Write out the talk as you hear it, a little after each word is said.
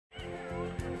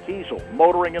Kiesel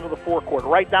motoring into the forecourt,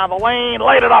 right down the lane,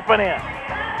 laid it up and in.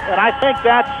 And I think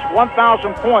that's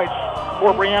 1,000 points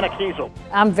for Brianna Kiesel.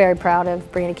 I'm very proud of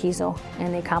Brianna Kiesel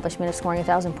and the accomplishment of scoring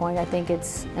 1,000 points. I think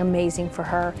it's amazing for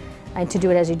her and to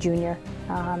do it as a junior.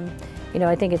 You know,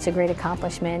 I think it's a great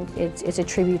accomplishment. It's a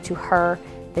tribute to her,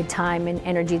 the time and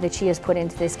energy that she has put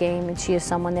into this game, and she is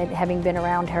someone that, having been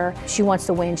around her, she wants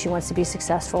to win, she wants to be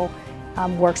successful,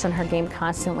 works on her game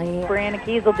constantly. Brianna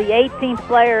Kiesel, the 18th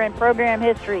player in program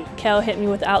history. Kel hit me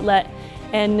with outlet,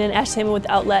 and then Ashley hit me with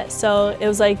outlet, so it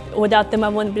was like without them I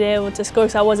wouldn't be able to score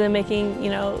because I wasn't making, you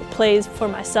know, plays for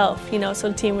myself, you know, so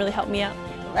the team really helped me out.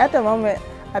 At the moment,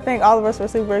 I think all of us were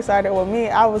super excited. With me,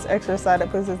 I was extra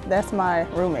excited because that's my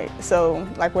roommate. So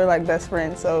like we're like best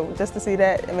friends. So just to see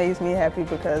that, it makes me happy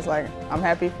because like I'm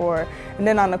happy for her. And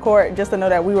then on the court, just to know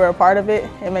that we were a part of it,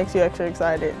 it makes you extra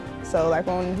excited. So like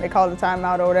when they called the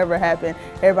timeout or whatever happened,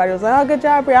 everybody was like, oh, good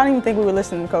job, Bri. I don't even think we were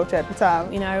listening to Coach at the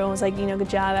time. You know, everyone was like, you know, good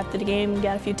job after the game,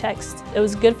 got a few texts. It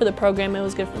was good for the program, it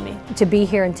was good for me. To be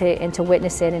here and to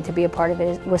witness it and to be a part of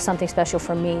it was something special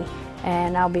for me.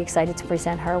 And I'll be excited to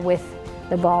present her with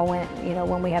the ball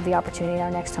when we have the opportunity in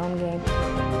our next home game.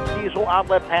 Kiesel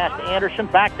outlet pass to Anderson,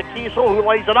 back to Kiesel, who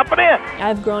lays it up and in.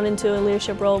 I've grown into a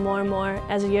leadership role more and more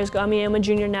as the years go. I mean, I'm a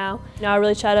junior now. You know, I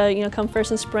really try to, you know, come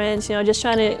first in sprints, you know, just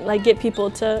trying to like get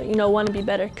people to, you know, want to be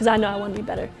better, because I know I want to be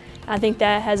better. I think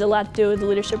that has a lot to do with the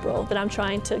leadership role that I'm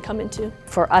trying to come into.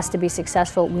 For us to be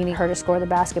successful, we need her to score the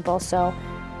basketball, so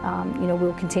you know,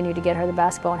 we'll continue to get her the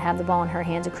basketball and have the ball in her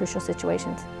hands in crucial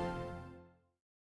situations.